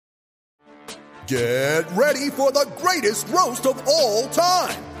Get ready for the greatest roast of all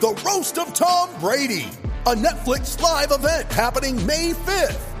time, the Roast of Tom Brady, a Netflix live event happening May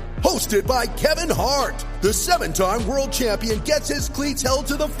 5th. Hosted by Kevin Hart, the 7-time world champion gets his cleats held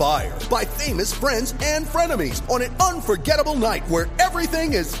to the fire by famous friends and frenemies on an unforgettable night where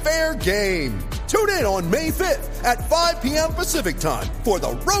everything is fair game. Tune in on May 5th at 5 p.m. Pacific time for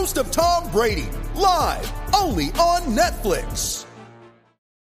the Roast of Tom Brady, live only on Netflix.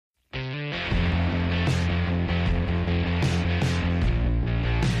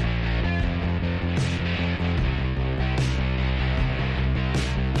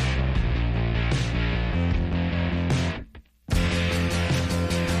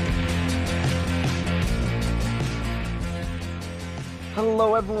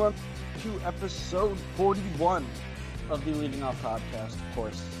 Hello, everyone, to episode 41 of the Leading Off Podcast. Of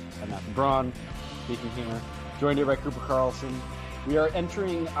course, I'm Matthew Braun, speaking here, joined here by Cooper Carlson. We are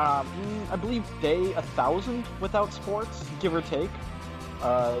entering, I believe, day 1,000 without sports, give or take.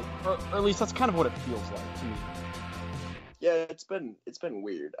 Or at least that's kind of what it feels like to me. Yeah, it's been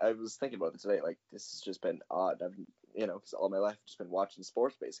weird. I was thinking about this today. Like, this has just been odd. I've, because all my life I've just been watching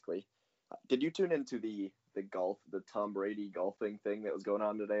sports, basically. Did you tune into the Tom Brady golfing thing that was going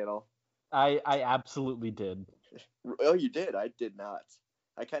on today at all? I absolutely did. Oh, you did? I did not.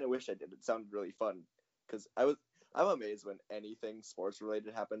 I kind of wish I did. It sounded really fun because I'm amazed when anything sports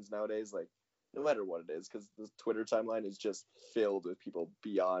related happens nowadays. Like, no matter what it is, because the Twitter timeline is just filled with people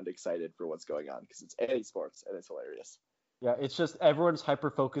beyond excited for what's going on because it's any sports and it's hilarious. Yeah, it's just everyone's hyper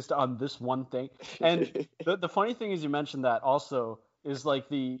focused on this one thing. And the funny thing is, you mentioned that also is like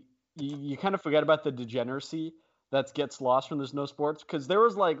you kind of forget about the degeneracy that gets lost when there's no sports, because there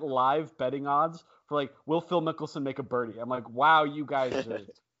was like live betting odds for like, will Phil Mickelson make a birdie? I'm like, wow, you guys are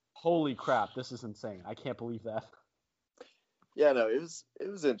holy crap, this is insane. I can't believe that. Yeah, no, it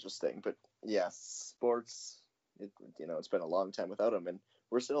was interesting, but yeah, sports, it's been a long time without them, and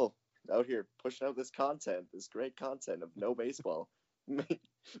we're still out here pushing out this great content of no baseball.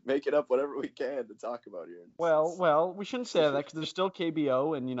 Making up whatever we can to talk about here. Well, we shouldn't say that because there's still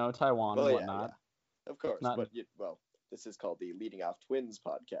KBO and Taiwan and whatnot. Yeah. Of course, but this is called the Leading Off Twins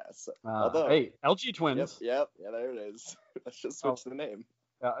podcast. Hey, LG Twins. Yep, yeah, there it is. Let's just switch the name.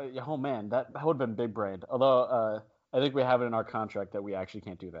 Oh man, that would have been big brain. Although I think we have it in our contract that we actually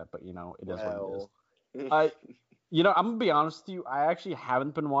can't do that. But it is what it is. I'm gonna be honest with you. I actually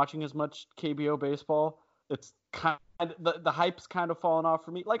haven't been watching as much KBO baseball. It's kind of, the hype's kind of fallen off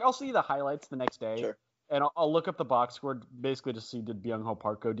for me. Like, I'll see the highlights the next day, sure, and I'll look up the box score basically to see did Byung-ho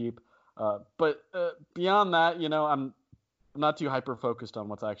Park go deep. But beyond that, I'm not too hyper focused on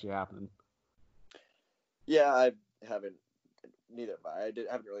what's actually happening. Yeah, I haven't. Neither have I.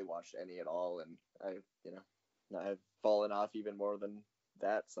 I haven't really watched any at all, and I've fallen off even more than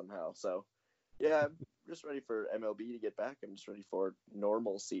that somehow. So, yeah, I'm just ready for MLB to get back. I'm just ready for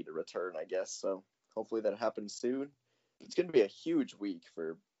normalcy to return, I guess. So. Hopefully that happens soon. It's going to be a huge week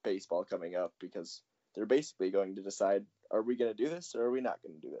for baseball coming up because they're basically going to decide, are we going to do this or are we not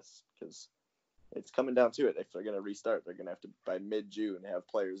going to do this? Because it's coming down to it. If they're going to restart, they're going to have to, by mid-June, have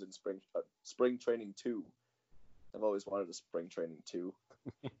players in spring training 2. I've always wanted a spring training 2.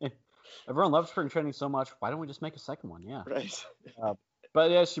 Everyone loves spring training so much. Why don't we just make a second one? Yeah. Right.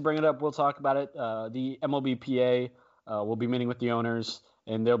 But yes, you bring it up. We'll talk about it. The MLBPA will be meeting with the owners,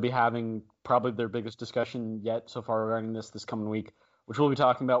 and they'll be having probably their biggest discussion yet so far regarding this coming week, which we'll be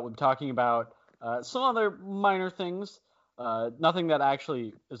talking about. We'll be talking about some other minor things, nothing that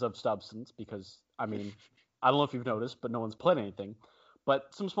actually is of substance because, I don't know if you've noticed, but no one's played anything.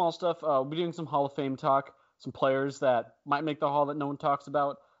 But some small stuff. We'll be doing some Hall of Fame talk, some players that might make the Hall that no one talks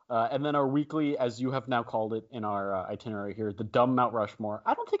about, and then our weekly, as you have now called it in our itinerary here, the dumb Mount Rushmore.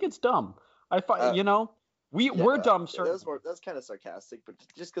 I don't think it's dumb. I find, we're dumb, sir. That's kind of sarcastic, but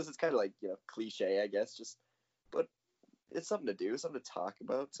just because it's kind of like, cliche, I guess. But it's something to do, something to talk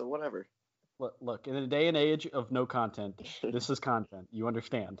about, so whatever. Look, in a day and age of no content, this is content. You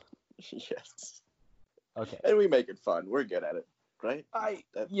understand? Yes. Okay. And we make it fun. We're good at it, right?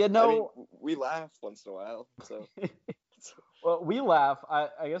 We laugh once in a while, so. Well, we laugh.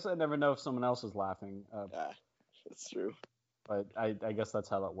 I guess I never know if someone else is laughing. That's true. But I guess that's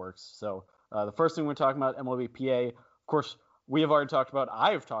how that works. So. The first thing we're talking about, MLBPA, of course, I've talked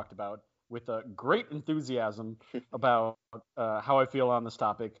about with great enthusiasm about how I feel on this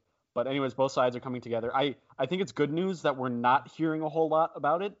topic. But anyways, both sides are coming together. I think it's good news that we're not hearing a whole lot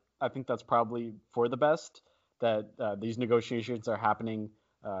about it. I think that's probably for the best, that these negotiations are happening.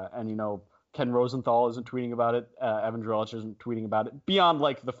 And Ken Rosenthal isn't tweeting about it. Evan Drellich isn't tweeting about it, beyond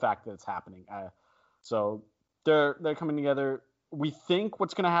like the fact that it's happening. So they're coming together. we think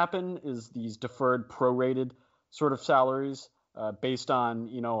what's going to happen is these deferred prorated sort of salaries based on,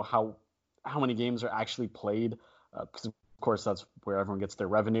 how many games are actually played. Because, of course, that's where everyone gets their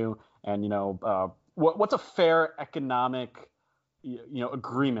revenue. And, what's a fair economic,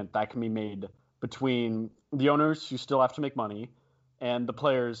 agreement that can be made between the owners who still have to make money and the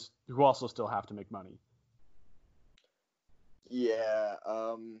players who also still have to make money? Yeah,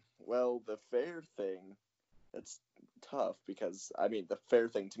 well, the fair thing, that's tough because, the fair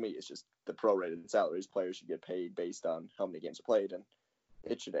thing to me is just the prorated salaries. Players should get paid based on how many games are played, and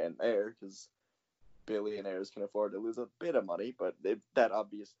it should end there because billionaires can afford to lose a bit of money, but that's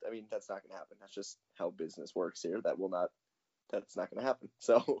not going to happen. That's just how business works here. That's not going to happen.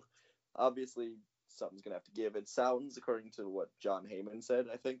 So, obviously, something's going to have to give. It sounds, according to what John Heyman said,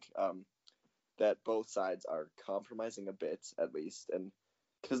 I think, that both sides are compromising a bit, at least, and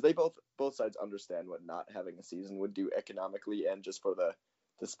because they both sides understand what not having a season would do economically, and just for the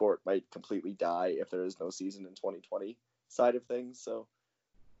sport might completely die if there is no season in 2020 side of things. So,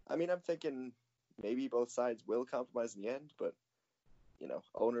 I'm thinking maybe both sides will compromise in the end, but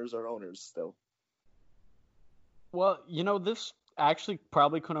owners are owners still. Well, this actually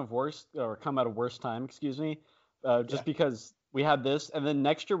probably couldn't have come at a worse time, because we had this, and then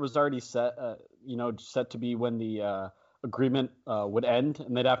next year was already set, set to be when the agreement would end,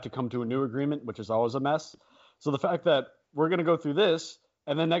 and they'd have to come to a new agreement, which is always a mess. So the fact that we're going to go through this,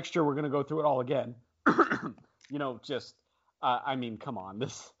 and then next year we're going to go through it all again, come on,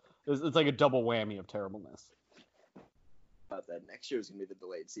 it's like a double whammy of terribleness. About that, next year is going to be the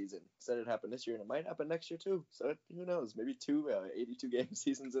delayed season. Said it happened this year, and it might happen next year too. So who knows? Maybe 2 82-game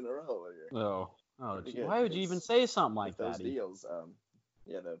seasons in a row. Why would you even say something like that? Those deals,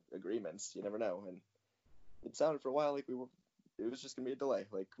 the agreements, you never know. And it sounded for a while like it was just going to be a delay.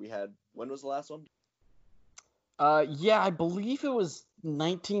 Like we had, when was the last one? I believe it was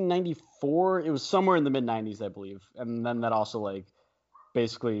 1994. It was somewhere in the mid-90s, I believe. And then that also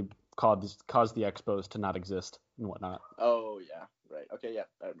basically caused the Expos to not exist and whatnot. Oh yeah, right. Okay, yeah,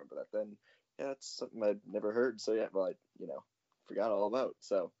 I remember that. Then yeah, that's something I'd never heard. So yeah, well, I forgot all about.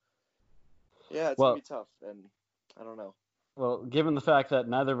 So yeah, it's gonna be tough, and I don't know. Well, given the fact that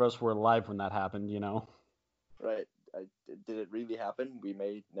neither of us were alive when that happened, Right. Did it really happen? We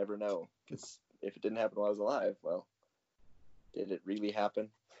may never know, because if it didn't happen while I was alive, well, did it really happen?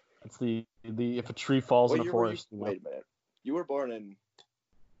 It's the if a tree falls in a forest. Wait a minute. You were born in.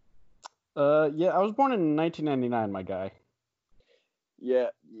 I was born in 1999, my guy. Yeah,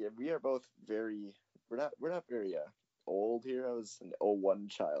 we are both very. We're not very old here. I was an 01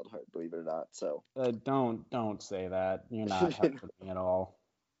 child, believe it or not. So. Don't say that. You're not helping me at all.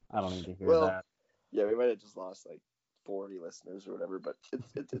 I don't need to hear that. Yeah, we might have just lost 40 listeners or whatever, but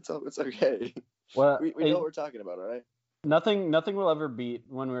it's okay. Well, we know what we're talking about, all right? Nothing will ever beat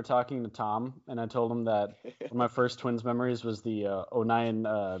when we were talking to Tom, and I told him that one of my first Twins memories was the 09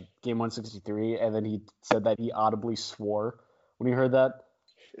 Game 163, and then he said that he audibly swore when he heard that.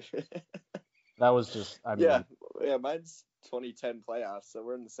 That was just, Yeah, mine's 2010 playoffs, so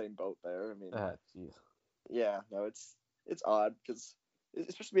we're in the same boat there. Geez. Yeah, no, it's odd, because,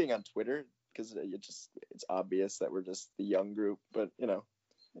 especially being on Twitter, because it's obvious that we're just the young group, but, it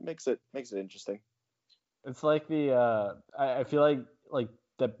makes it interesting. It's like I feel like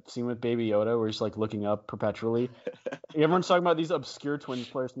that scene with Baby Yoda where he's looking up perpetually. Everyone's talking about these obscure Twins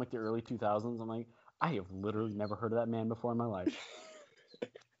players from the early 2000s. I'm like, I have literally never heard of that man before in my life.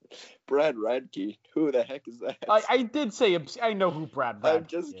 Brad Radke. Who the heck is that? I did say I know who Brad Radke is. I'm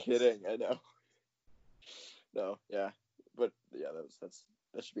just kidding. I know. No, yeah. But yeah,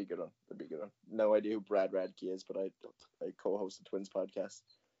 that should be a good one. That'd be a good one. No idea who Brad Radke is, but I co-host a Twins podcast.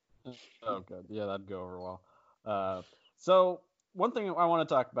 Oh, good. Yeah, that'd go over well. So one thing I want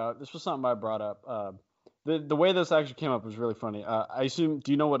to talk about, this was something I brought up. The way this actually came up was really funny. I assume,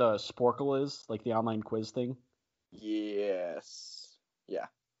 do you know what a Sporkle is? Like the online quiz thing? Yes. Yeah.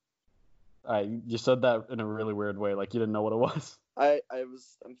 You said that in a really weird way, like you didn't know what it was.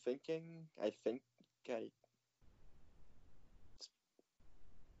 I'm thinking, I've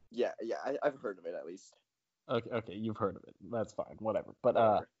heard of it at least. Okay, you've heard of it. That's fine, whatever.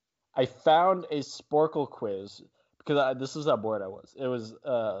 But I found a Sporkle quiz because this is how bored I was. It was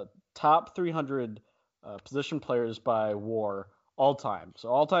top 300 position players by WAR all time. So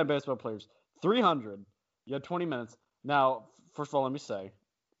all time baseball players, 300. You had 20 minutes. Now, first of all, let me say,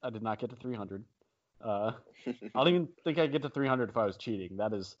 I did not get to 300. I don't even think I'd get to 300 if I was cheating.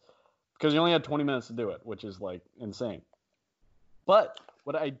 That is because you only had 20 minutes to do it, which is insane. But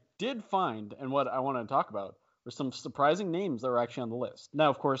what I did find and what I wanted to talk about were some surprising names that were actually on the list. Now,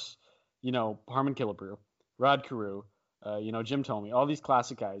 of course, Harmon Killebrew, Rod Carew, Jim told me all these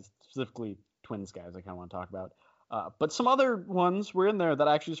classic guys, specifically Twins guys, I kind of want to talk about. But some other ones were in there that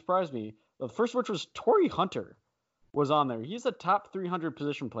actually surprised me. The first of which was Torrey Hunter was on there. He's a top 300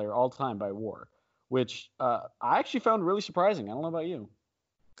 position player all time by WAR, which I actually found really surprising. I don't know about you.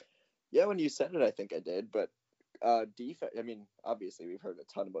 Yeah, when you said it, I think I did. But defense, I mean, obviously we've heard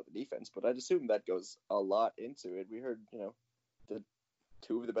a ton about the defense, but I'd assume that goes a lot into it. We heard, the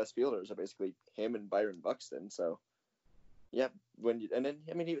two of the best fielders are basically him and Byron Buxton. So, yeah,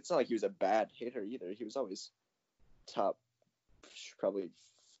 it's not like he was a bad hitter either. He was always top probably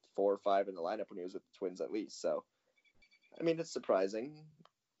 4 or 5 in the lineup when he was with the Twins at least. So, I mean, it's surprising,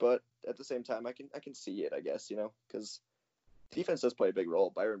 but at the same time, I can see it, I guess, because defense does play a big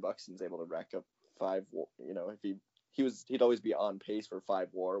role. Byron Buxton's able to rack up 5, if he'd always be on pace for 5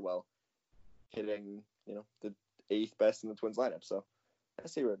 WAR while hitting, the 8th best in the Twins lineup. So I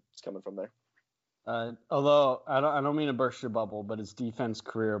see where it's coming from there. Although I don't mean to burst your bubble, but his defense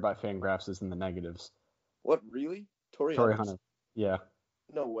career by Fangraphs is in the negatives. What, really? Torrey Hunter. Yeah.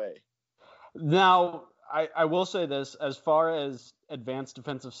 No way. Now, I will say this, as far as advanced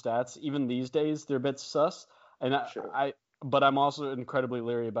defensive stats, even these days, they're a bit sus. And Sure. But I'm also incredibly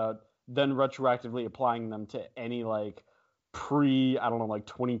leery about then retroactively applying them to any pre,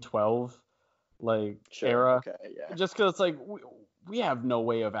 2012 Sure. era. Okay, yeah. Just because it's we have no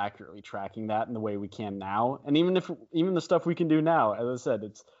way of accurately tracking that in the way we can now. And even the stuff we can do now, as I said,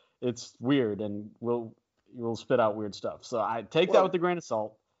 it's weird, and we'll spit out weird stuff. So I take that with a grain of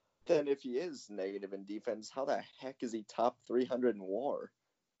salt. Then if he is negative in defense, how the heck is he top 300 in WAR?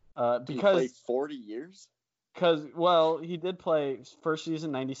 Because he play 40 years? Because, he did play first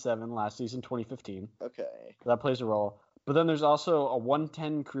season 97, last season 2015. Okay. That plays a role. But then there's also a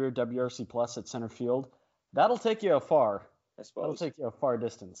 110 career WRC plus at center field. That'll take you far. I suppose. That'll take you a far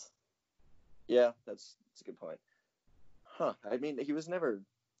distance. Yeah, that's a good point. Huh. I mean, he was never...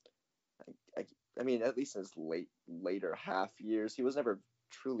 I mean, at least in his later half years, he was never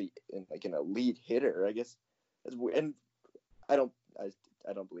truly an elite hitter, I guess. And I don't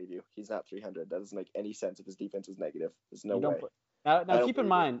believe you. He's not 300. That doesn't make any sense if his defense is negative. There's no way. Now keep in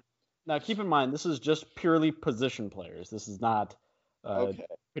mind. Now keep in mind, this is just purely position players. This is not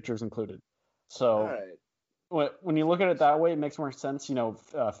pitchers included. So when you look at it that way, it makes more sense.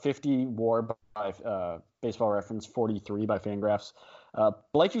 50 WAR by Baseball Reference, 43 by Fangraphs.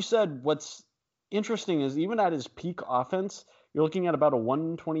 Like you said, what's interesting is even at his peak offense, you're looking at about a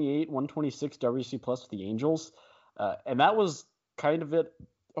 128, 126 WRC plus with the Angels, and that was kind of it.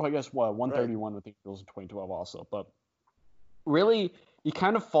 Oh, I guess 131 with the Angels in 2012 also. But really, he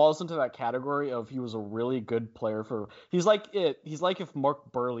kind of falls into that category of he was a really good player for. He's like if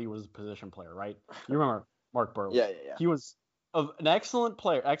Mark Burley was a position player, right? You remember Mark Burley? Yeah. He was an excellent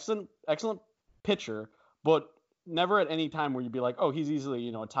player, excellent pitcher, but never at any time where you'd be like, oh, he's easily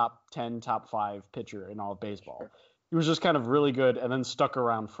a top 10, top 5 pitcher in all of baseball. Sure. He was just kind of really good and then stuck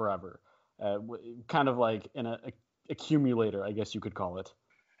around forever, kind of like an accumulator, I guess you could call it.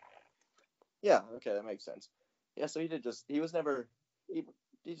 Yeah, okay, that makes sense. Yeah, so he just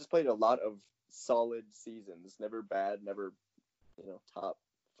played a lot of solid seasons, never bad, never top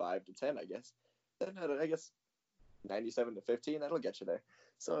 5 to 10, I guess. Then I guess 97 to 15, that'll get you there.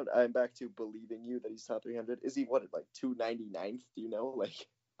 So I'm back to believing you that he's top 300. Is he 299th? Do you know?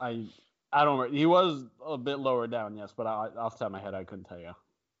 I don't remember. He was a bit lower down, yes, but off the top of my head, I couldn't tell you.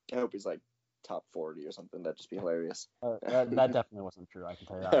 I hope he's top 40 or something. That'd just be hilarious. That definitely wasn't true. I can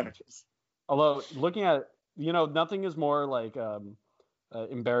tell you that much. Although looking at nothing is more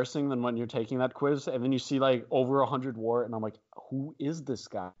embarrassing than when you're taking that quiz and then you see over 100 WAR and I'm like, who is this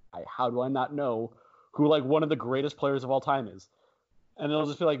guy? How do I not know who one of the greatest players of all time is? And it'll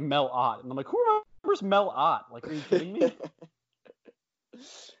just be Mel Ott, and I'm like, who remembers Mel Ott? Are you kidding me?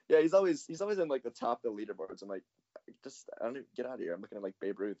 Yeah, he's always in the top of the leaderboards. I'm like, I don't even get out of here. I'm looking at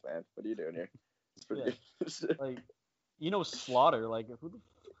Babe Ruth, man. What are you doing here? It's pretty good. Slaughter. Who the?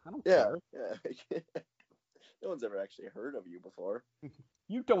 I don't care. Yeah. No one's ever actually heard of you before.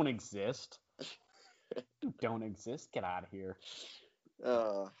 You don't exist. You don't exist. Get out of here.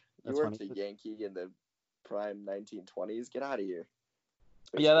 You weren't a Yankee in the prime 1920s. Get out of here.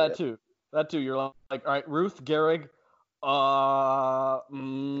 Yeah, that too. You're all right, Ruth Gehrig.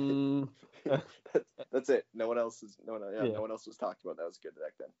 That's it. No one else was talked about. That was good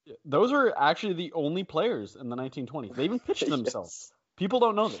back then. Yeah, those were actually the only players in the 1920s. They even pitched themselves. Yes. People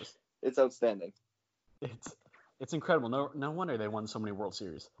don't know this. It's outstanding. It's incredible. No wonder they won so many World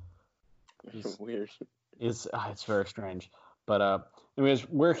Series. It's weird. It's very strange. But anyways,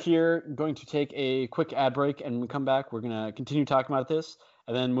 we're here going to take a quick ad break, and when we come back, we're going to continue talking about this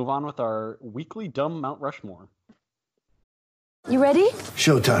and then move on with our weekly dumb Mount Rushmore. You ready?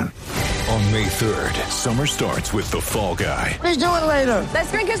 Showtime. On May 3rd, summer starts with The Fall Guy. Let's do it later.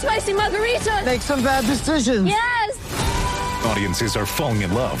 Let's drink a spicy margarita. Make some bad decisions. Yes! Audiences are falling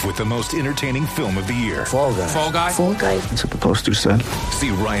in love with the most entertaining film of the year. Fall Guy. Fall Guy? Fall guy. That's what the poster said. See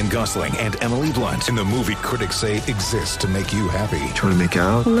Ryan Gosling and Emily Blunt in the movie critics say exists to make you happy. Trying to make it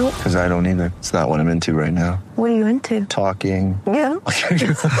out? Nope. Because I don't either. It's not what I'm into right now. What are you into? Talking. Yeah.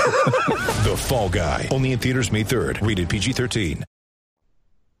 The Fall Guy. Only in theaters May 3rd. Rated PG-13.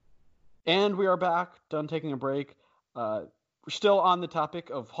 And we are back, done taking a break. We're still on the topic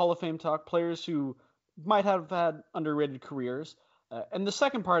of Hall of Fame talk, players who might have had underrated careers. And the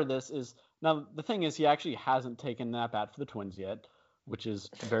second part of this is, now the thing is he actually hasn't taken that bat for the Twins yet, which is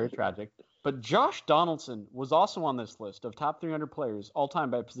very tragic. But Josh Donaldson was also on this list of top 300 players all-time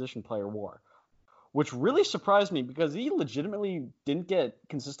by position player WAR, which really surprised me because he legitimately didn't get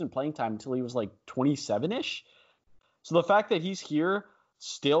consistent playing time until he was like 27-ish. So the fact that he's here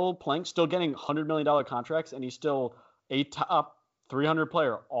still playing, still getting $100 million contracts, and he's still a top 300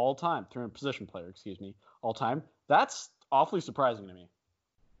 player all time, 300 position player, all time. That's awfully surprising to me.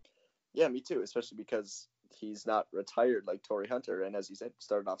 Yeah, me too, especially because he's not retired like Torrey Hunter. And as you said,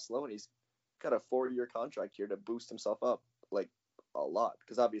 started off slow, and he's got a 4-year contract here to boost himself up like a lot.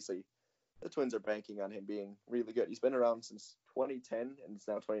 Because obviously the Twins are banking on him being really good. He's been around since 2010, and it's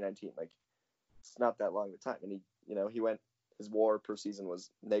now 2019. Like, it's not that long of a time. And he went, his WAR per season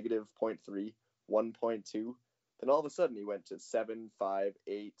was negative 0.3, 1.2. Then all of a sudden he went to 7, 5,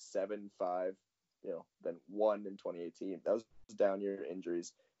 8, 7, 5, then 1 in 2018. That was down year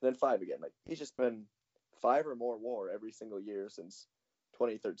injuries. And then 5 again. Like, he's just been 5 or more WAR every single year since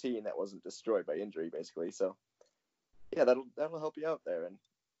 2013. That wasn't destroyed by injury, basically. So, yeah, that'll help you out there. And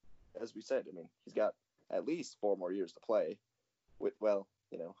as we said, I mean, he's got at least 4 more years to play with,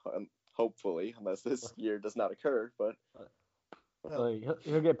 hopefully, unless this year does not occur. But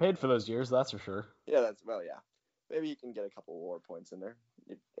he'll get paid for those years, that's for sure. Yeah, yeah. Maybe you can get a couple WAR points in there.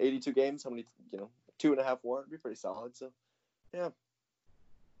 82 games, how many, 2.5 WAR would be pretty solid. So, yeah.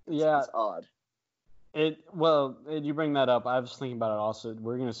 It's odd. You bring that up. I was thinking about it also.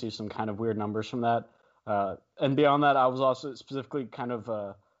 We're going to see some kind of weird numbers from that. And beyond that, I was also specifically kind of,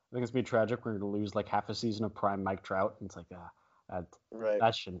 I think it's going to be tragic. We're going to lose like half a season of prime Mike Trout. And it's like,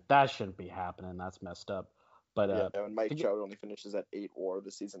 that shouldn't be happening. That's messed up. But when Mike Trout only finishes at 8 WAR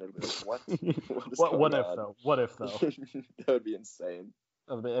this season, it'll be like, what? What if though? That would be insane.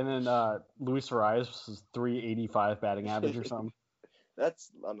 And then Luis Arias is 385 batting average or something.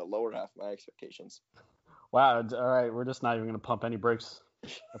 That's on the lower half of my expectations. Wow. All right, we're just not even going to pump any brakes.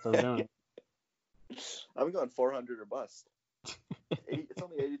 That's what we're doing. I'm going 400 or bust. It's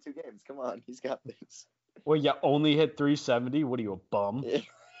only 82 games. Come on, he's got things. Well, you only hit 370. What are you, a bum? Yeah.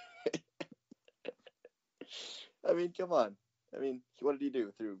 I mean, come on. I mean, what did he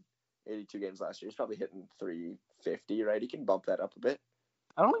do through 82 games last year? He's probably hitting 350, right? He can bump that up a bit.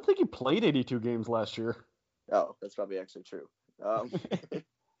 I don't think he played 82 games last year. Oh, that's probably actually true.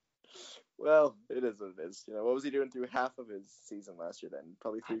 Well, it is what it is. What was he doing through half of his season last year then?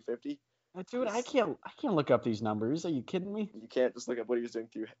 Probably 350? Dude, I can't look up these numbers. Are you kidding me? You can't just look up what he was doing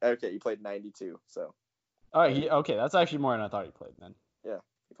through. Okay, he played 92, so. Oh, okay, that's actually more than I thought he played then. Yeah,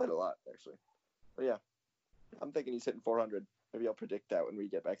 he played a lot, actually. But yeah, I'm thinking he's hitting 400. Maybe I'll predict that when we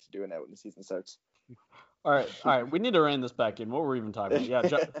get back to doing that when the season starts. All right, we need to rein this back in. What were we even talking about?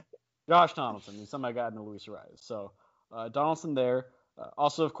 Yeah, Josh Donaldson. He's somebody got into Luis Arias. So Donaldson there.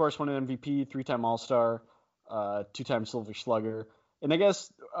 Also, of course, won an MVP, 3-time All-Star, 2-time Silver Slugger. And I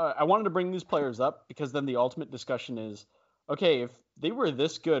guess I wanted to bring these players up because then the ultimate discussion is, okay, if they were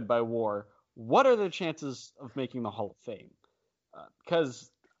this good by WAR, what are their chances of making the Hall of Fame? Because,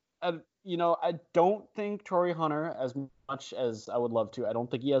 I don't think Torrey Hunter, as much as I would love to, I don't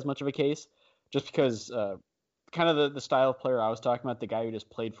think he has much of a case, just because kind of the style of player I was talking about, the guy who just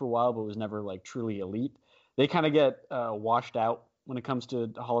played for a while but was never like truly elite, they kind of get washed out when it comes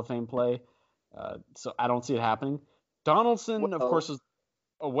to Hall of Fame play. So I don't see it happening. Donaldson, of course, is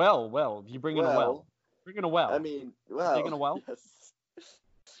a well. You bring in a well. Bring in a well. I mean, well. Taking a well? Yes.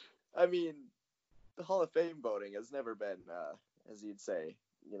 I mean, the Hall of Fame voting has never been, as you'd say,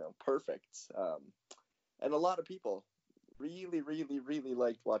 perfect. And a lot of people really, really, really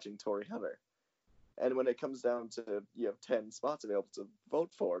liked watching Torrey Hunter. And when it comes down to 10 spots available to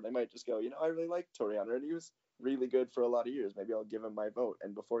vote for, they might just go, I really like Torrey Hunter, and he was really good for a lot of years. Maybe I'll give him my vote.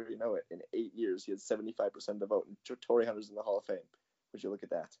 And before you know it, in 8 years, he has 75% of the vote, and Torrey Hunter's in the Hall of Fame. Would you look at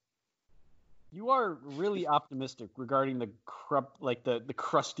that? You are really optimistic regarding the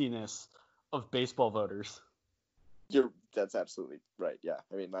crustiness of baseball voters. That's absolutely right. Yeah.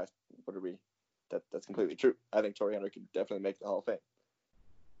 I mean, what are we? that's completely true. I think Torrey Hunter could definitely make the Hall of Fame.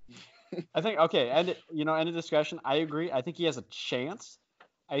 I think, okay, and end of discussion. I agree. I think he has a chance.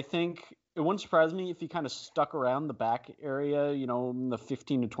 I think it wouldn't surprise me if he kind of stuck around the back area, in the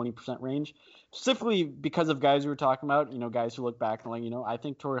 15 to 20% range, specifically because of guys we were talking about, guys who look back and like, I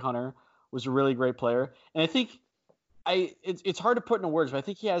think Torrey Hunter was a really great player. And I think it's hard to put into words, but I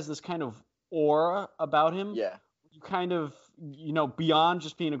think he has this kind of aura about him. Yeah. You kind of, beyond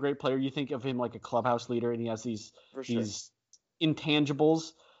just being a great player, you think of him like a clubhouse leader, and he has these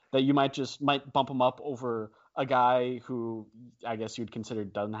intangibles that you might bump him up over a guy who I guess you'd consider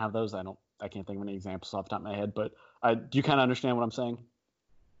doesn't have those. I can't think of any examples off the top of my head, but do you kind of understand what I'm saying?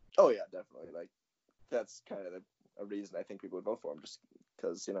 Oh yeah, definitely. Like that's kind of a reason I think people would vote for him, just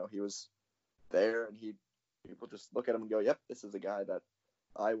because he was there and people just look at him and go, yep, this is a guy that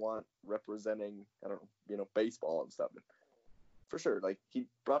I want representing, I don't know, baseball and stuff. For sure, like he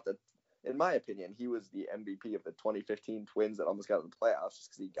brought in my opinion, he was the MVP of the 2015 Twins that almost got to the playoffs just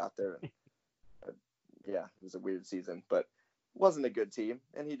because he got there. And, yeah, it was a weird season, but wasn't a good team.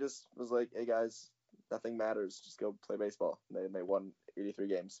 And he just was like, hey guys, nothing matters. Just go play baseball. And they won 83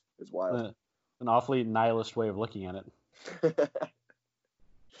 games. It was wild. An awfully nihilist way of looking at it.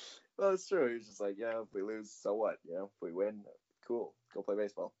 Well, it's true. He was just like, if we lose, so what? If we win, cool. Go play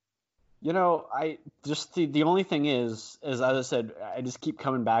baseball. I just the only thing is as I said, I just keep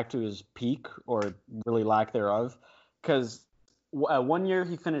coming back to his peak or really lack thereof, because 1 year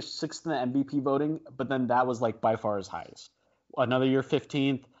he finished 6th in the MVP voting, but then that was like by far his highest. Another year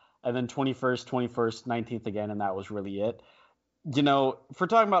 15th, and then 21st, 19th again, and that was really it. If we're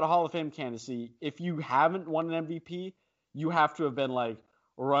talking about a Hall of Fame candidacy, if you haven't won an MVP, you have to have been like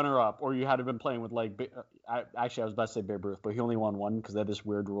runner-up, or you had to have been playing with like I was about to say Babe Ruth, but he only won one because they had this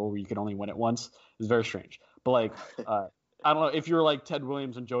weird rule where you could only win it once. It's very strange. But like I don't know if you're like Ted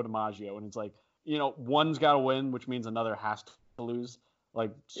Williams and Joe DiMaggio, and it's like one's got to win, which means another has to lose,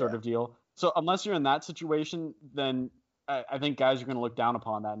 like sort of deal. So unless you're in that situation, then I think guys are going to look down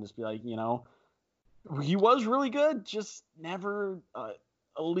upon that and just be like, he was really good, just never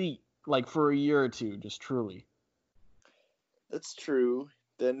elite, like for a year or two, just truly. That's true.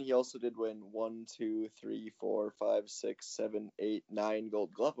 Then he also did win 1, 2, 3, 4, 5, 6, 7, 8, 9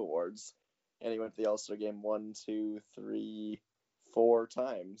 Gold Glove awards, and he went to the All-Star game 1, 2, 3, 4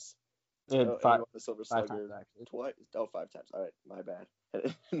 times. Five, he won the Silver five Slugger times, actually. twice. Oh, 5 times. All right, my bad.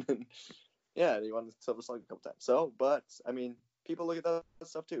 Yeah, he won the Silver Slugger a couple times. So, but I mean, people look at that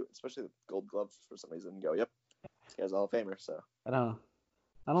stuff too, especially the Gold Glove for some reason, and go, "Yep, this guy's a Hall of Famer." So I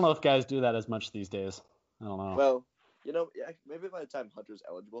don't know if guys do that as much these days. I don't know. Well, maybe by the time Hunter's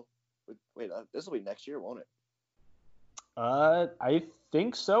eligible. Wait, this will be next year, won't it? I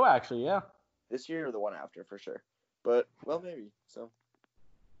think so, actually. Yeah. This year or the one after, for sure. But maybe. So.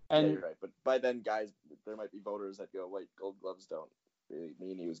 And yeah, you're right. But by then, guys, there might be voters that go, "Wait, Gold Gloves don't really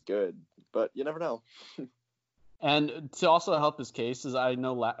mean he was good." But you never know. And to also help his case, is I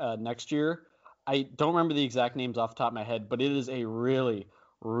know next year, I don't remember the exact names off the top of my head, but it is a really,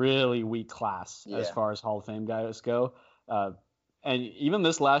 really weak class as far as Hall of Fame guys go. And even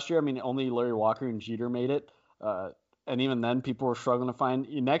this last year, I mean, only Larry Walker and Jeter made it. And even then, people were struggling to find.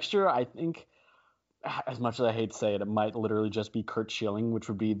 Next year, I think, as much as I hate to say it, it might literally just be Curt Schilling, which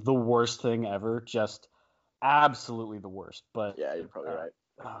would be the worst thing ever. Just absolutely the worst. But yeah, you're probably right.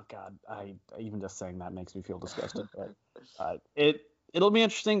 Oh God, I even just saying that makes me feel disgusted. But it'll be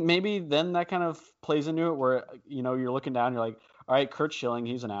interesting. Maybe then that kind of plays into it, where you're looking down, you're like, all right, Curt Schilling,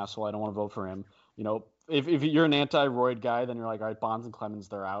 he's an asshole. I don't want to vote for him. If you're an anti-roid guy, then you're like, all right, Bonds and Clemens,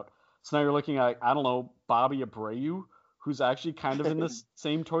 they're out. So now you're looking at, I don't know, Bobby Abreu, who's actually kind of in the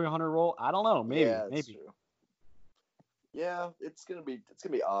same Torrey Hunter role. I don't know, maybe. True. Yeah, it's gonna be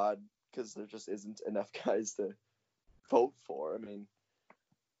odd because there just isn't enough guys to vote for. I mean,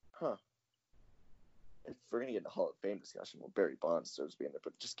 if we're gonna get in the Hall of Fame discussion, well, Barry Bonds deserves to be in there.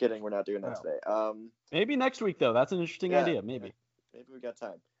 But just kidding, we're not doing that today. Maybe next week though. That's an interesting idea. Maybe we got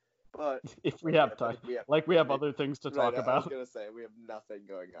time. But if we have time, we have other things to talk about. I was gonna say we have nothing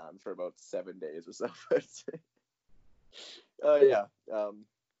going on for about 7 days or so.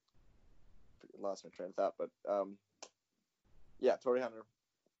 Lost my train of thought, but Torrey Hunter.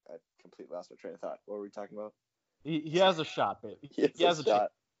 I completely lost my train of thought. What were we talking about? He has a shot, baby. He has a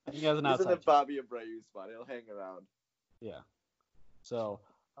shot. He has an outside. He's in the Bobby Abreu spot. He'll hang around. Yeah. So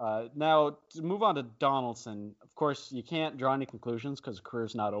now to move on to Donaldson. Of course, you can't draw any conclusions because the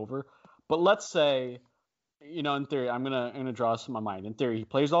career's not over. But let's say, in theory, I'm gonna draw some in my mind. In theory, he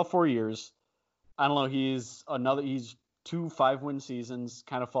plays all 4 years. I don't know. He's 2 5-win seasons.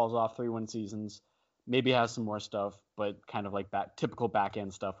 Kind of falls off 3-win seasons. Maybe has some more stuff, but kind of like that typical back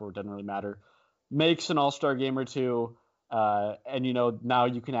end stuff where it doesn't really matter. makes an All-Star game or two, and now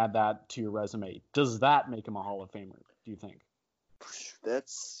you can add that to your resume. Does that make him a Hall of Famer, do you think?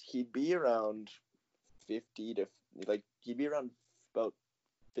 He'd be around 50 to he'd be around about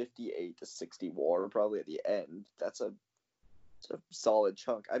 58 to 60 WAR probably at the end. That's a solid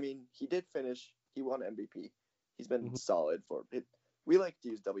chunk. I mean, he did finish. He won MVP. He's been solid for it. We like to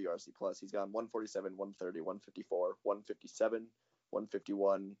use WRC plus. He's gone 147, 130, 154, 157,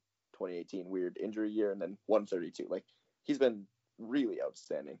 151, 2018 weird injury year, and then 132. Like, he's been really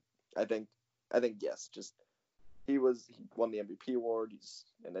outstanding. I think yes. Just he won the MVP award.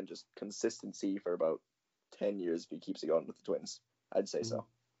 And then just consistency for about 10 years if he keeps it going with the Twins. I'd say so.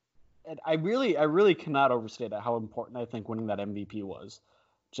 And I really cannot overstate how important I think winning that MVP was.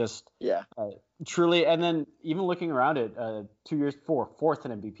 Just truly. And then even looking around it, 2 years before, fourth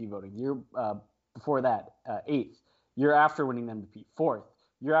in MVP voting. Year before that, eighth. Year after winning the MVP, fourth.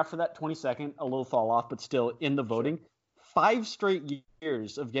 Year after that, 22nd, a little fall off, but still in the voting. 5 straight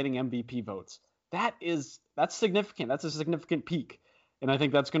years of getting MVP votes. That's significant. That's a significant peak. And I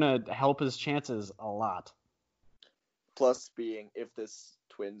think that's going to help his chances a lot. Plus, if this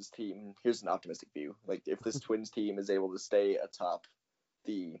Twins team, here's an optimistic view, like if this Twins team is able to stay atop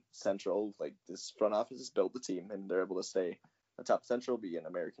the Central, like this front office has built the team and they're able to stay atop Central, be an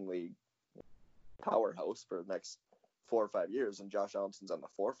American League powerhouse for the next 4 or 5 years, and Josh Donaldson's on the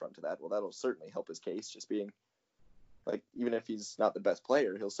forefront of that, well, that'll certainly help his case, just being, like, even if he's not the best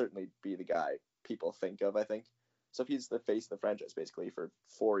player, he'll certainly be the guy people think of, I think. So if he's the face of the franchise, basically, for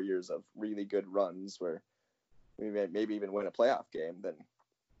 4 years of really good runs where we maybe even win a playoff game, then,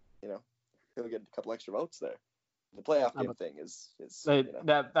 he'll get a couple extra votes there. The playoff game thing is that's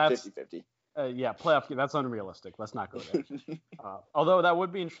 50-50. Playoff game, that's unrealistic. Let's not go there. Although that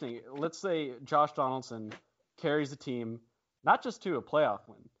would be interesting. Let's say Josh Donaldson carries the team not just to a playoff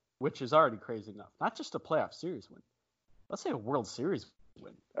win, which is already crazy enough, not just a playoff series win. Let's say a World Series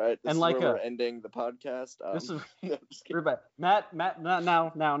win. All right, this is where we're ending the podcast. This is Matt.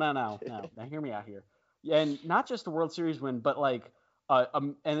 Now, hear me out here. And not just a World Series win, but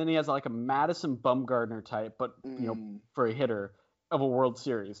and then he has like a Madison Bumgarner type, but for a hitter of a World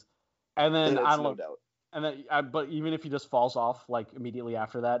Series. And then I don't know. Doubt. And then, but even if he just falls off like immediately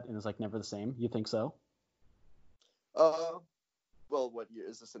after that and is like never the same, you think so? Well, what year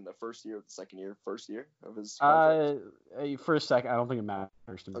is this? In the first year, the second year, first year of his contract? First, second. I don't think it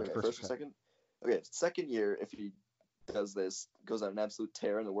matters to me. Okay, first or second. Okay, second year, if he does this, goes on an absolute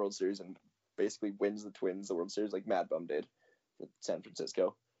tear in the World Series and basically wins the Twins the World Series like Mad Bum did with San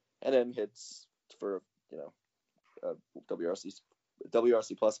Francisco, and then hits for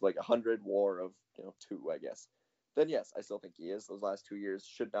WRC plus like 100 WAR of 2, I guess. Then yes, I still think he is. Those last 2 years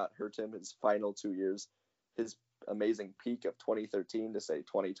should not hurt him. His final 2 years, his amazing peak of 2013 to say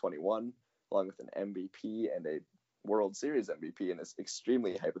 2021, along with an MVP and a World Series MVP in this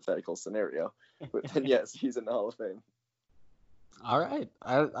extremely hypothetical scenario. But then yes, he's in the Hall of Fame. All right,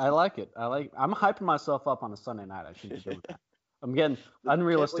 I like it. I'm hyping myself up on a Sunday night. I should be doing that. I'm getting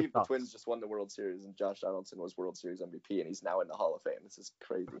unrealistic. I can't believe the Twins just won the World Series and Josh Donaldson was World Series MVP and he's now in the Hall of Fame. This is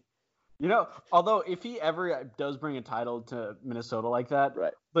crazy. Although if he ever does bring a title to Minnesota like that,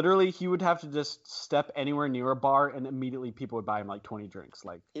 right, literally he would have to just step anywhere near a bar and immediately people would buy him like 20 drinks.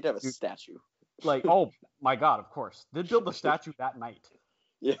 Like he'd have a statue. Like, oh my God, of course. They'd build the statue that night.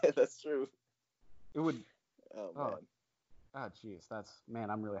 Yeah, that's true. It would. Oh man. Oh jeez,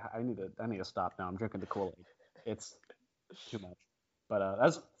 I'm really. I need to stop now. I'm drinking the Kool-Aid. It's too much. But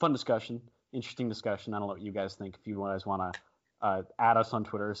that's a fun discussion, interesting discussion. I don't know what you guys think. If you guys want to add us on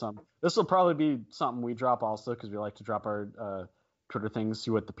Twitter or something, this will probably be something we drop also because we like to drop our Twitter things,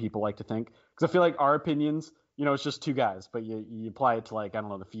 see what the people like to think. Because I feel like our opinions, it's just 2 guys, but you apply it to like I don't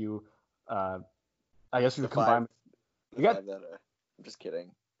know the few. I guess you combine. You got that. I'm just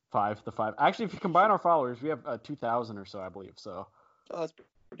kidding. The 5. Actually, if you combine our followers, we have 2,000 or so, I believe. So. Oh, that's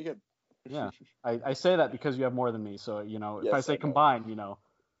pretty good. Yeah, I say that because you have more than me. So if yes, I say combined,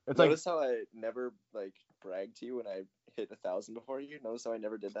 it's Notice how I never bragged to you when I hit 1,000 before you. Notice how I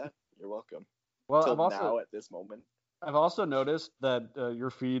never did that. You're welcome. Well, Till now at this moment. I've also noticed that your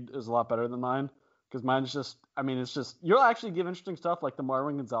feed is a lot better than mine because mine's just. I mean, it's just you'll actually give interesting stuff like the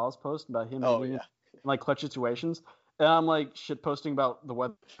Marwin Gonzalez post about him in like clutch situations. And I'm like shit posting about the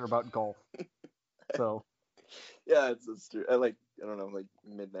weather, about golf. So. Yeah, it's true. I don't know,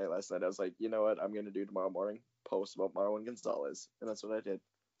 midnight last night, I was like, you know what, I'm going to do tomorrow morning, post about Marwin Gonzalez. And that's what I did.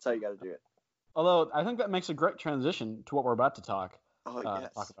 That's how you got to do it. Although, I think that makes a great transition to what we're about to talk.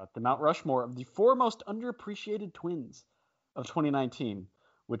 Yes. Talk about the Mount Rushmore of the 4 most underappreciated Twins of 2019,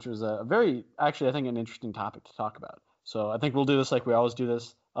 which was a very, actually, I think an interesting topic to talk about. So I think we'll do this like we always do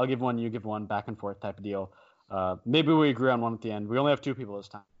this. I'll give one, you give one, back and forth type of deal. Maybe we agree on one at the end. We only have 2 people this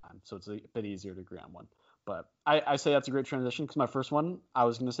time, so it's a bit easier to agree on one. But I say that's a great transition because my first one, I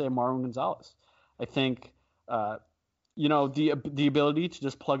was going to say Marwin Gonzalez. I think, the ability to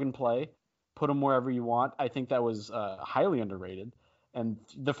just plug and play, put him wherever you want, I think that was highly underrated. And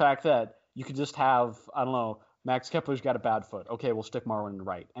the fact that you could just have, I don't know, Max Kepler's got a bad foot. Okay, we'll stick Marwin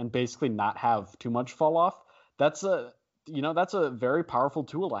right, and basically not have too much fall off. That's a very powerful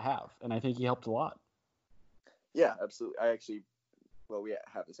tool to have, and I think he helped a lot. Yeah, absolutely. We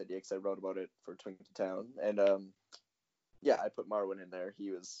have this idea because I wrote about it for Twinkie Town, and I put Marwin in there.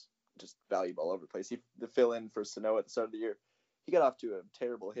 He was just valuable all over the place. The fill-in for Sano at the start of the year, he got off to a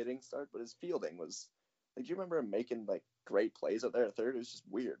terrible hitting start, but his fielding was like, do you remember him making like great plays out there at third? It was just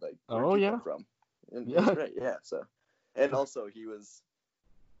weird. Like, where did he come from? And it was great, yeah. So, and also he was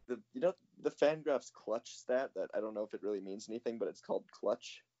the Fangraphs clutch stat that I don't know if it really means anything, but it's called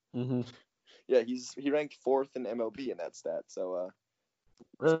clutch. Mm-hmm. Yeah, he ranked 4th in MLB in that stat, so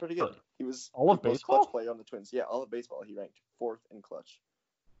really? It's pretty good. He was all of the most baseball clutch player on the Twins. Yeah, all of baseball. He ranked 4th in clutch.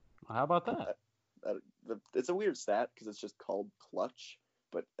 How about that? It's a weird stat because it's just called clutch,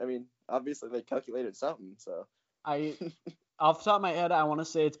 but I mean, obviously they calculated something. So off the top of my head, I want to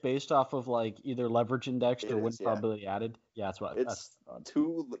say it's based off of like either leverage index or win probability added. Yeah, that's what it's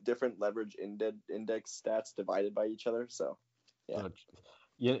 2 different leverage index stats divided by each other. So yeah,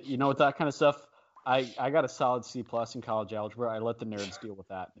 you know, with that kind of stuff, I got a solid C+ in college algebra. I let the nerds deal with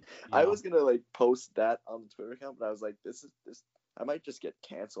that. I was gonna like post that on the Twitter account, but I was like, this. I might just get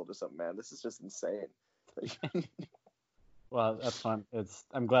canceled or something, man. This is just insane. Well, that's fun.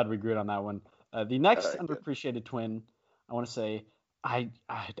 I'm glad we agreed on that one. The next underappreciated Twin, I want to say, I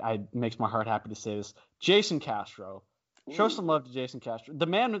makes my heart happy to say this. Jason Castro. Show some love to Jason Castro. The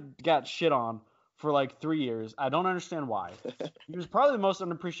man got shit on for like 3 years. I don't understand why. He was probably the most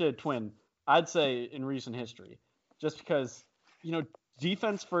underappreciated Twin, I'd say, in recent history. Just because,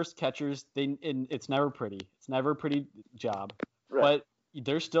 defense first catchers, it's never pretty. It's never a pretty job. Right. But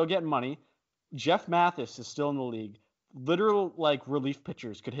they're still getting money. Jeff Mathis is still in the league. Literal like relief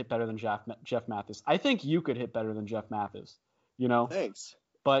pitchers could hit better than Jeff Mathis. I think you could hit better than Jeff Mathis. Thanks.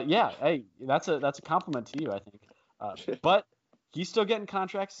 But yeah, hey, that's a compliment to you, I think. But he's still getting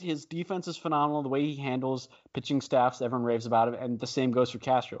contracts. His defense is phenomenal. The way he handles pitching staffs, everyone raves about it. And the same goes for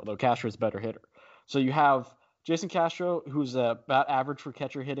Castro, though Castro is a better hitter. So you have Jason Castro, who's about average for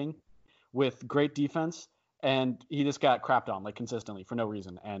catcher hitting, with great defense. And he just got crapped on like consistently for no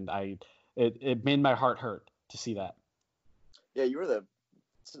reason, and it made my heart hurt to see that. Yeah,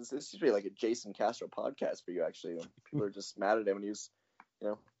 since this used to be like a Jason Castro podcast for you, actually. People are just mad at him when he was,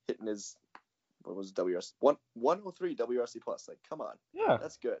 hitting his what was WRC 103 WRC plus. Like, come on, yeah,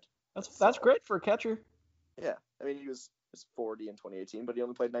 that's good. That's great for a catcher. Yeah, I mean he was 40 in 2018, but he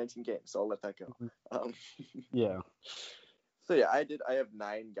only played 19 games, so I'll let that go. Yeah. So yeah, I have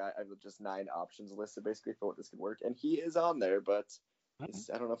 9 guys. I have just 9 options listed basically for what this could work, and he is on there. But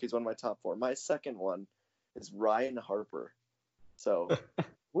I don't know if he's one of my top 4. My second one is Ryan Harper. So,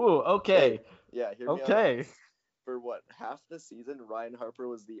 ooh, okay, yeah, hear me okay. Out. For half the season, Ryan Harper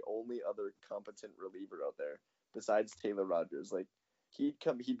was the only other competent reliever out there besides Taylor Rogers. Like he'd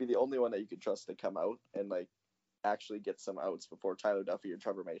be the only one that you could trust to come out and like actually get some outs before Tyler Duffy or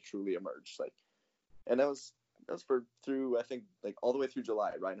Trevor May truly emerged. Like, and that was through I think like all the way through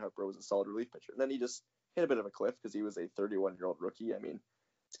July. Ryan Harper was a solid relief pitcher, and then he just hit a bit of a cliff because he was a 31-year-old rookie. I mean,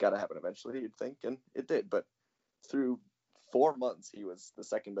 it's got to happen eventually, you'd think, and it did. But through 4 months, he was the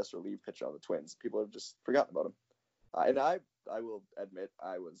second best relief pitcher on the Twins. People have just forgotten about him. And I will admit,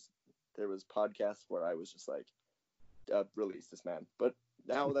 there was podcasts where I was just like, release this man. But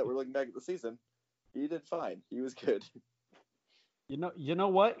now that we're looking back at the season, he did fine. He was good. You know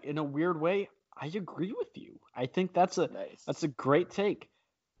what? In a weird way, I agree with you. I think that's a great take.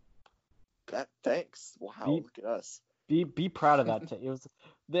 Thanks. Wow, look at us. Be proud of that take. It was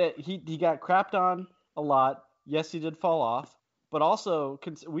that he got crapped on a lot. Yes, he did fall off, but also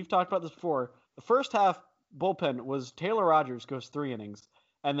we've talked about this before. The first half bullpen was Taylor Rogers goes 3 innings,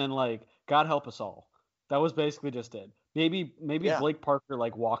 and then like God help us all. That was basically just it. Maybe Blake Parker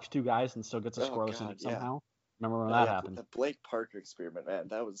like walks 2 guys and still gets a scoreless inning somehow. Remember when that happened? The Blake Parker experiment, man.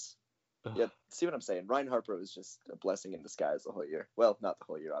 That was. Yeah, see what I'm saying? Ryan Harper was just a blessing in disguise the whole year. Well, not the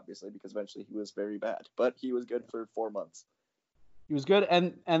whole year, obviously, because eventually he was very bad. But he was good for 4 months. He was good,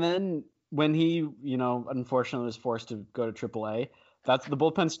 and then when he, unfortunately was forced to go to AAA, that's the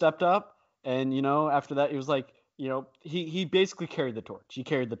bullpen stepped up, and after that, it was like, he basically carried the torch. He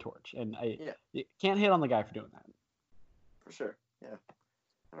carried the torch, and you can't hit on the guy for doing that. For sure, yeah.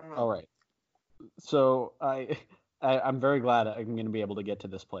 I don't know. All right, so I'm very glad I'm going to be able to get to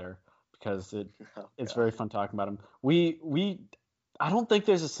this player because it's very fun talking about him. I don't think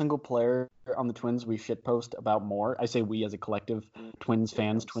there's a single player on the Twins we shitpost about more. I say we as a collective, Twins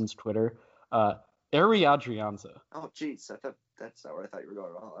fans, Twins Twitter. Ehire Adrianza. Oh, jeez, I thought that's not where I thought you were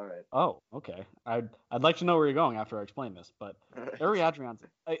going. Oh, all right. Oh, okay. I'd like to know where you're going after I explain this, but Ehire Adrianza,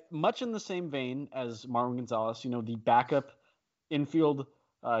 much in the same vein as Marwin Gonzalez, the backup infield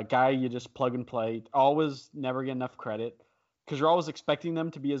guy you just plug and play, always never get enough credit because you're always expecting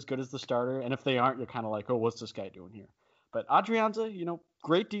them to be as good as the starter, and if they aren't, you're kind of like, oh, what's this guy doing here? But Adrianza,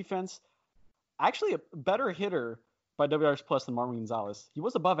 great defense, actually a better hitter by WRC plus than Marwin Gonzalez. He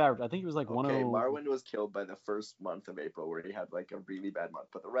was above average. I think he was like 1-0. Okay, Marwin was killed by the first month of April where he had like a really bad month,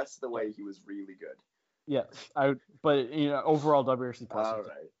 but the rest of the way he was really good. Yeah, but overall WRC plus. All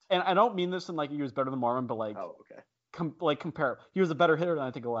right. And I don't mean this in like he was better than Marwin, but like compare. He was a better hitter than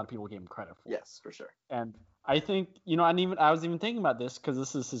I think a lot of people gave him credit for. Yes, for sure. And I think I was even thinking about this because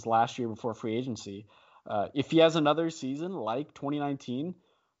this is his last year before free agency. If he has another season like 2019,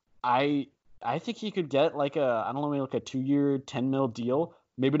 I think he could get like a 2-year, $10 million deal.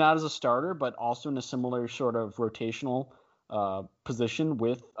 Maybe not as a starter, but also in a similar sort of rotational position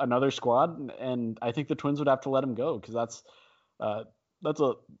with another squad. And I think the Twins would have to let him go because that's a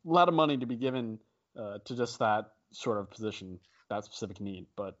lot of money to be given to just that sort of position, that specific need.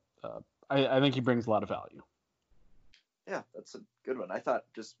 But I think he brings a lot of value. Yeah, that's a good one. I thought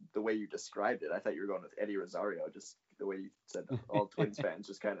just the way you described it, I thought you were going with Eddie Rosario, just the way you said that all Twins fans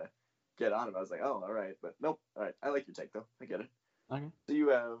just kind of get on him. I was like, oh, all right. But nope. All right. I like your take, though. I get it. Okay. So you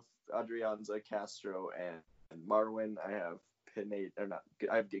have Adrianza, Castro, and Marwin. I have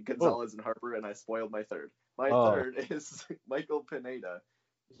I have Gonzalez and Harper, and I spoiled my third. My third is Michael Pineda.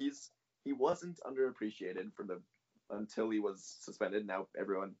 He wasn't underappreciated until he was suspended. Now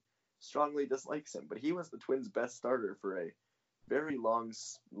everyone strongly dislikes him, but he was the Twins' best starter for a very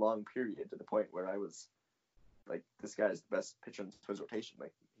long period, to the point where I was like, this guy is the best pitcher in the Twins rotation.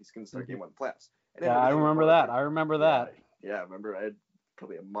 Like, he's going to start game one in the playoffs. Yeah, I remember that. I remember that. Yeah, I remember I had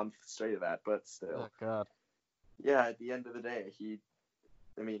probably a month straight of that, but still. Oh, God. Yeah, at the end of the day, he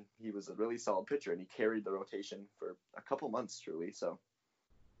was a really solid pitcher, and he carried the rotation for a couple months, truly. So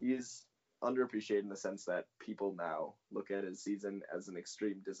he's underappreciated in the sense that people now look at his season as an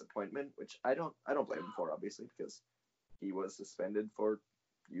extreme disappointment, which I don't blame him for, obviously, because he was suspended for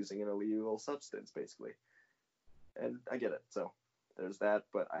using an illegal substance, basically. And I get it. So there's that,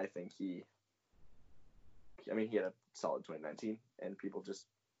 but I think he had a solid 2019, and people just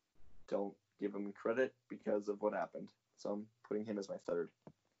don't give him credit because of what happened. So I'm putting him as my third.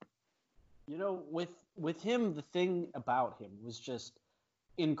 With him, the thing about him was just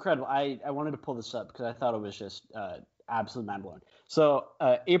incredible. I wanted to pull this up because I thought it was just absolute mind-blowing. So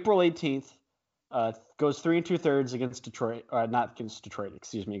April 18th, goes 3 2/3 against Detroit, not against Detroit,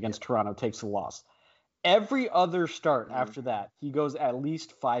 against Toronto, takes the loss. Every other start after that, he goes at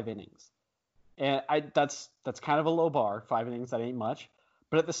least 5 innings. And that's kind of a low bar, 5 innings, that ain't much.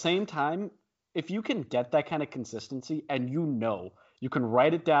 But at the same time, if you can get that kind of consistency and you can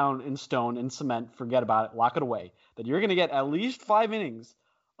write it down in stone, in cement, forget about it, lock it away, that you're going to get at least 5 innings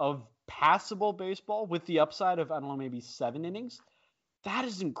of passable baseball with the upside of, maybe 7 innings, that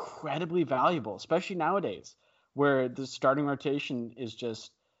is incredibly valuable, especially nowadays where the starting rotation is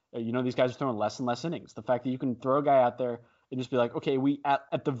just, these guys are throwing less and less innings. The fact that you can throw a guy out there and just be like, okay, we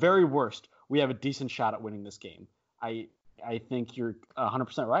at the very worst, we have a decent shot at winning this game. I think you're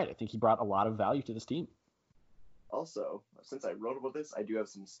 100% right. I think he brought a lot of value to this team. Also, since I wrote about this, I do have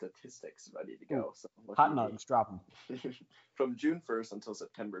some statistics ready to go. So hot nugs, drop them. From June 1st until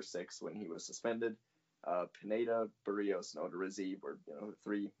September 6th, when he was suspended, Pineda, Barrios, and Odorizzi were the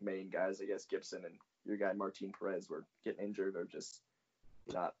 3 main guys. I guess Gibson and your guy Martin Perez were getting injured or just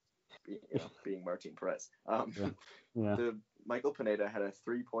not being Martin Perez. The Michael Pineda had a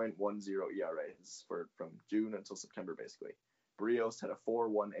 3.10 ERA from June until September, basically. Barrios had a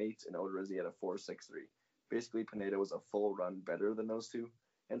 4.18 and Odorizzi had a 4.63. Basically, Pineda was a full run better than those two.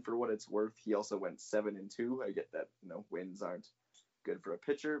 And for what it's worth, he also went 7-2. I get that wins aren't good for a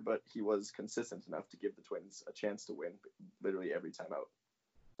pitcher, but he was consistent enough to give the Twins a chance to win literally every time out.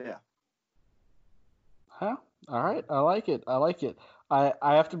 Yeah. Huh? All right. I like it. I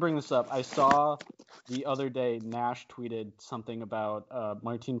have to bring this up. I saw the other day Nash tweeted something about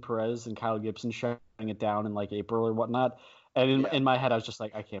Martin Perez and Kyle Gibson shutting it down in like April or whatnot. And in my head, I was just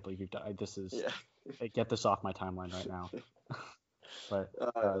like, I can't believe you've done this. Get this off my timeline right now. But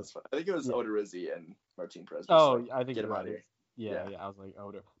that's fun. I think it was Odorizzi and Martin Perez. I think get him out of here. Yeah. I was like,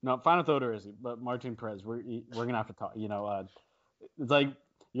 Odo. No, fine with Odorizzi, but Martin Perez, we're gonna have to talk. It's like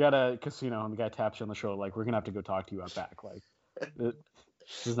you're at a casino and the guy taps you on the shoulder, like, we're gonna have to go talk to you out back. Like,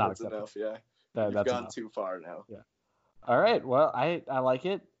 this is not That's acceptable. enough, yeah. You've That's gone enough. too far now. Yeah. All right. Well, I like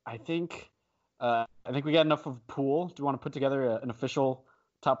it. I think we got enough of a pool. Do you want to put together an official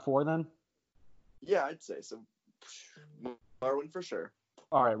top 4 then? Yeah, I'd say so. Marwin for sure.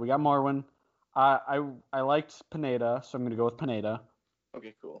 All right, we got Marwin. I liked Pineda, so I'm gonna go with Pineda.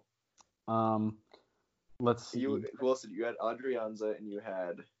 Okay, cool. Let's see. Who else did you had? Adrianza and you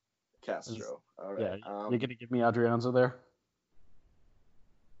had Castro. All right. Yeah, you're gonna give me Adrianza there.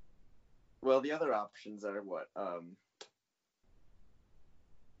 Well, the other options are what?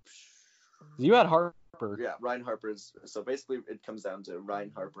 You had Harper. Yeah, Ryan Harper's. So basically, it comes down to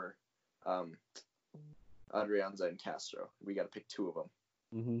Ryan Harper, Adrianza, and Castro. We got to pick 2 of them.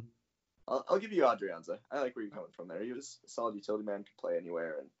 Mm-hmm. I'll give you Adrianza. I like where you're coming from there. He was a solid utility man, could play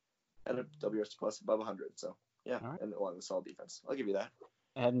anywhere, and had a WRC plus above 100. So yeah, right. And along with solid defense, I'll give you that.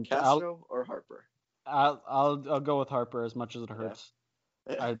 And Castro or Harper? I'll go with Harper as much as it hurts.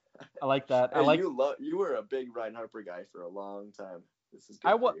 Yeah. I like that. Hey, you were a big Ryan Harper guy for a long time. This is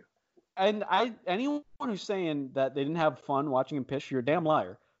good for you. And anyone who's saying that they didn't have fun watching him pitch, you're a damn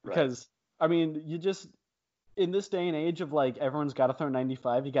liar. Because right. I mean, you just in this day and age of like everyone's got to throw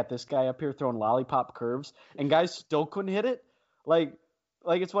 95, you got this guy up here throwing lollipop curves, and guys still couldn't hit it. Like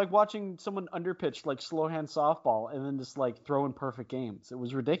it's like watching someone underpitch like slow hand softball and then just like throwing perfect games. It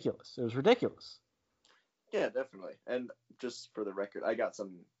was ridiculous. Yeah, definitely. And just for the record, I got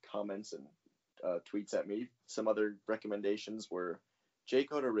some comments and tweets at me. Some other recommendations were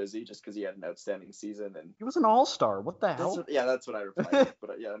Jake Odorizzi, just because he had an outstanding season, and he was an all-star. What the hell? That's what I replied with.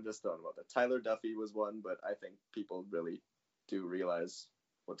 But yeah, I'm just throwing about that. Tyler Duffy was one, but I think people really do realize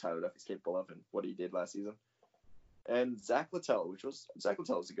what Tyler Duffy's capable of and what he did last season. And Zach Littell was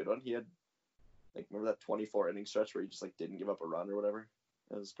a good one. He had, like, remember that 24 inning stretch where he just like didn't give up a run or whatever?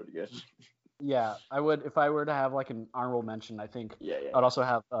 That was pretty good. Yeah, I would if I were to have like an honorable mention. I think I'd also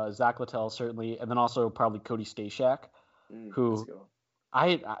have Zach Littell certainly, and then also probably Cody Stashak, who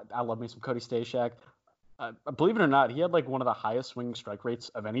I love me some Cody Stashak. Believe it or not, he had like one of the highest swinging strike rates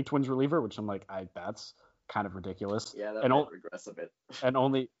of any Twins reliever, which I'm like, that's kind of ridiculous. Yeah, that might regress a bit. And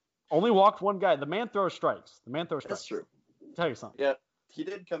only walked one guy. The man throws strikes. That's true. I'll tell you something. Yeah, he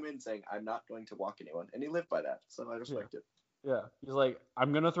did come in saying, "I'm not going to walk anyone," and he lived by that, so I respect it. Yeah, he's like,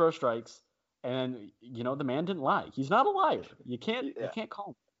 "I'm gonna throw strikes." And the man didn't lie. He's not a liar. You can't call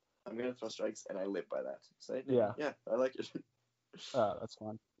him. I'm gonna throw strikes, and I live by that. So yeah, I like it. That's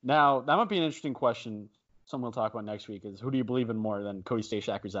fun. Now that might be an interesting question. Something we'll talk about next week is who do you believe in more than Cody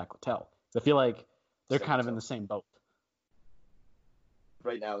Stashak or Zach Littell? I feel like they're kind of in the same boat.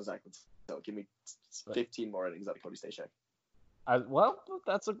 Right now, Zach Littell. Give me 15 more innings out of Cody Stashak.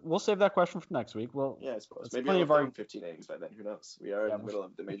 We'll save that question for next week. Well, yeah, I suppose. Maybe I'll have 15 innings by then. Who knows? We are in the middle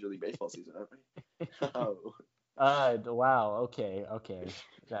of the Major League Baseball season, aren't we? Wow. Okay.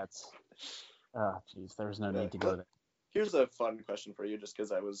 That's. Jeez. There's no need to go there. Here's a fun question for you, just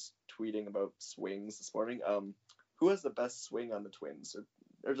because I was tweeting about swings this morning. Who has the best swing on the Twins,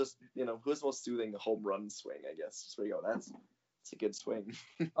 or just who has the most soothing home run swing? I guess. Just where you go. That's a good swing.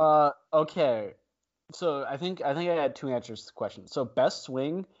 Okay. So I think I had 2 answers to the question. So best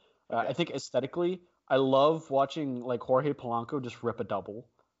swing, okay. I think aesthetically, I love watching like Jorge Polanco just rip a double.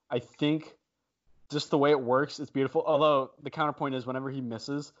 I think just the way it works, it's beautiful. Although the counterpoint is whenever he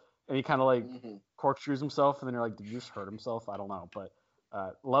misses and he kind of like corkscrews himself, and then you're like, did he just hurt himself? I don't know, but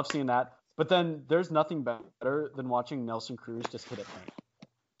love seeing that. But then there's nothing better than watching Nelson Cruz just hit it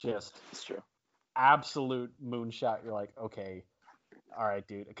clean. It's true. Absolute moonshot. You're like, okay. All right,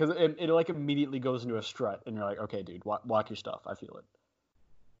 dude. Because it like immediately goes into a strut, and you're like, okay, dude, walk your stuff. I feel it.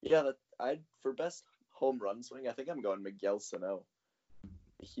 Yeah, for best home run swing, I think I'm going Miguel Sano.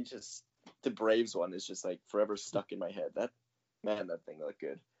 The Braves one is just like forever stuck in my head. That thing looked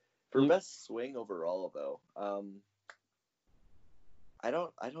good. For best swing overall, though, I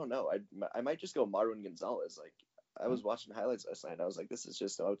don't know. I might just go Marwin Gonzalez. Like I was watching highlights last night, and I was like, this is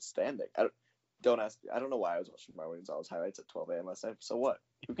just outstanding. Don't ask me. I don't know why I was watching Marwin Gonzalez highlights at 12 a.m. last night. So what?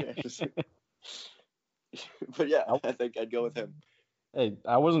 Who cares? But yeah, I think I'd go with him. Hey,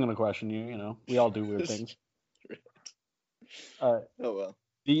 I wasn't going to question you. We all do weird things. Oh, well.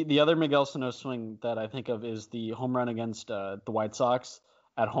 The other Miguel Sano swing that I think of is the home run against the White Sox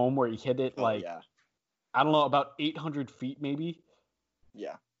at home where he hit it I don't know, about 800 feet maybe.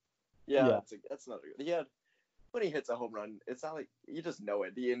 Yeah. That's not good. He had... When he hits a home run, it's not like you just know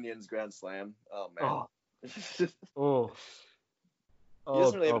it. The Indians grand slam. Oh man. He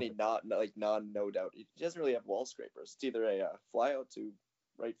doesn't really have any no doubt. He doesn't really have wall scrapers. It's either a fly out to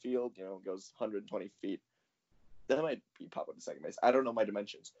right field, goes 120 feet. That might be pop up to second base. I don't know my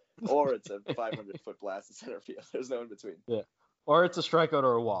dimensions. Or it's a 500-foot blast to center field. There's no in between. Yeah. Or it's a strikeout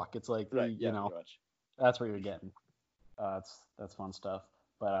or a walk. It's like, Right. you know, pretty much. that's what you're getting. That's fun stuff.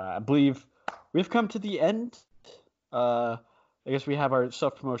 But I believe we've come to the end. I guess we have our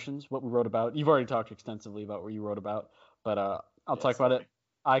self-promotions, what we wrote about. You've already talked extensively about what you wrote about, but I'll talk about it.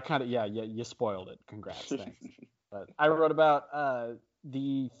 I kind of, you spoiled it. Congrats, thanks. But I wrote about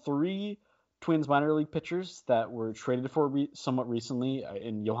the 3 Twins minor league pitchers that were traded for somewhat recently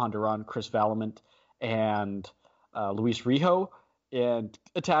in Johan Duran, Chris Vallement, and Luis Rijo, and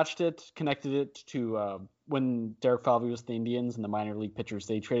connected it to when Derek Falvey was with the Indians and the minor league pitchers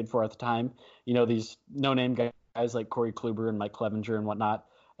they traded for at the time. You know, these no-name guys like Corey Kluber and Mike Clevenger and whatnot,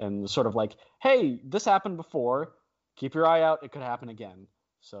 and sort of like, hey, this happened before. Keep your eye out. It could happen again.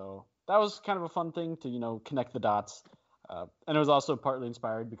 So that was kind of a fun thing to, you know, connect the dots. And it was also partly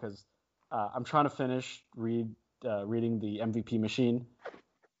inspired because I'm trying to finish reading the MVP Machine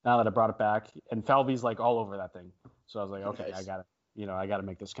now that I brought it back, and Falvey's like all over that thing. So I was like, okay, Nice. I gotta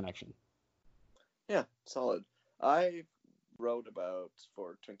make this connection. Yeah, solid. I wrote about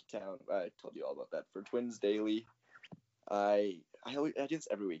for Twinkie Town. I told you all about that for Twins Daily. I do this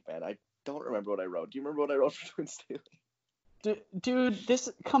every week, man. I don't remember what I wrote. Do you remember what I wrote for Twins Daily? Dude,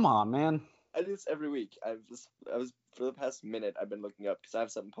 come on, man. I do this every week. I was for the past minute. I've been looking up because I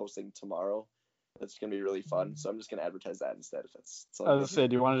have something posting tomorrow. That's gonna be really fun. So I'm just gonna advertise that instead. If it's I was gonna say,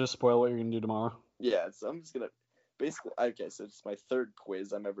 do you want to just spoil what you're gonna do tomorrow? yeah. So I'm just gonna basically. Okay, so it's my 3rd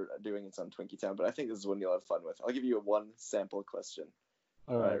quiz I'm ever doing. It's on Twinkie Town, but I think this is one you'll have fun with. I'll give you one sample question.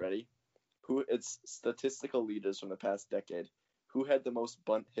 All All right. right, ready? It's statistical leaders from the past decade. Who had the most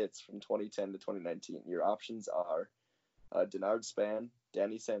bunt hits from 2010 to 2019? Your options are Denard Span,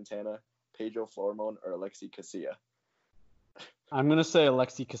 Danny Santana, Pedro Flormon, or Alexi Casilla. I'm gonna say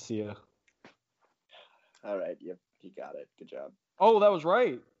Alexi Casilla. All right, you got it. Good job. Oh, that was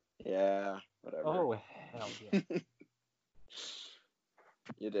right. Yeah, whatever. Oh, hell yeah.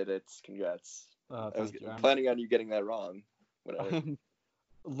 You did it. Congrats. I was Thank you. planning on you getting that wrong. Whatever.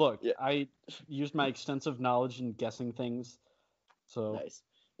 Look, Yeah. I used my extensive knowledge in guessing things. So Nice.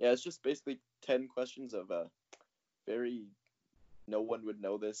 Yeah, it's just basically 10 questions of very no one would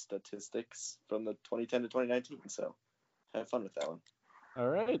know this statistics from the 2010 to 2019. So have fun with that one. all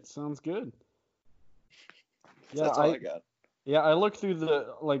right, sounds good. So that's all I got. Yeah, I looked through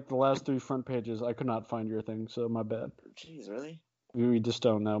the last 3 front pages. I could not find your thing, so my bad. Jeez, really? We just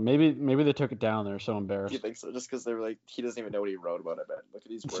don't know. Maybe they took it down. They're so Do embarrassed. you think so? Just because they were like, he doesn't even know what he wrote about it, man. Look at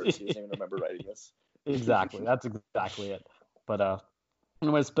these words. He doesn't even remember writing this. Exactly. That's exactly it. But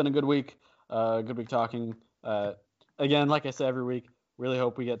anyway, it's been a good week. Good week talking. Again, like I say every week, really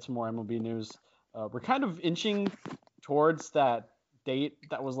hope we get some more MLB news. We're kind of inching towards that date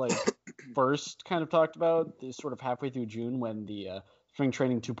that was like first kind of talked about, is sort of halfway through June when the spring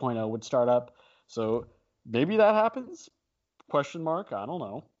training 2.0 would start up. So maybe that happens? Question mark. I don't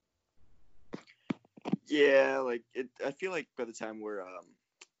know. Yeah, like I feel like by the time we're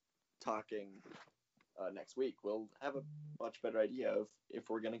talking next week, we'll have a much better idea of if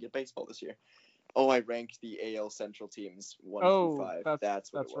we're gonna get baseball this year. Oh, I ranked the AL Central teams 1 through 5.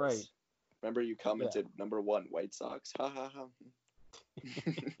 That's what it was. right. Remember you commented number 1 White Sox. Ha ha ha.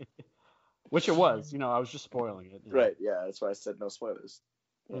 Which it was. I was just spoiling it. Right. Yeah, that's why I said no spoilers.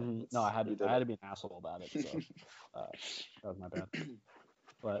 Yeah, No, I had you to did it. be an asshole about it. So that was my bad.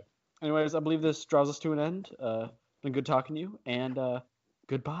 But anyways, I believe this draws us to an end. Been good talking to you, and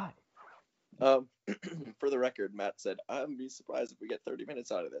goodbye. For the record, Matt said, "I wouldn't be surprised if we get 30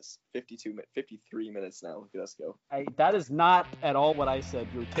 minutes out of this." 53 minutes now. Look at us go. That is not at all what I said.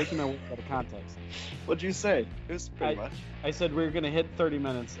 You're taking my words out of context. What'd you say? It was pretty much. I said we were gonna hit 30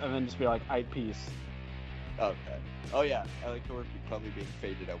 minutes and then just be like, "Aight, peace." Okay. Oh yeah, I like how we're probably being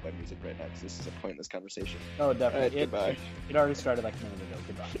faded out by music right now because this is a pointless conversation. Oh, definitely. All right, goodbye. It already started like a minute ago.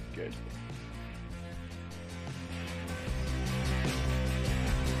 Goodbye. Good.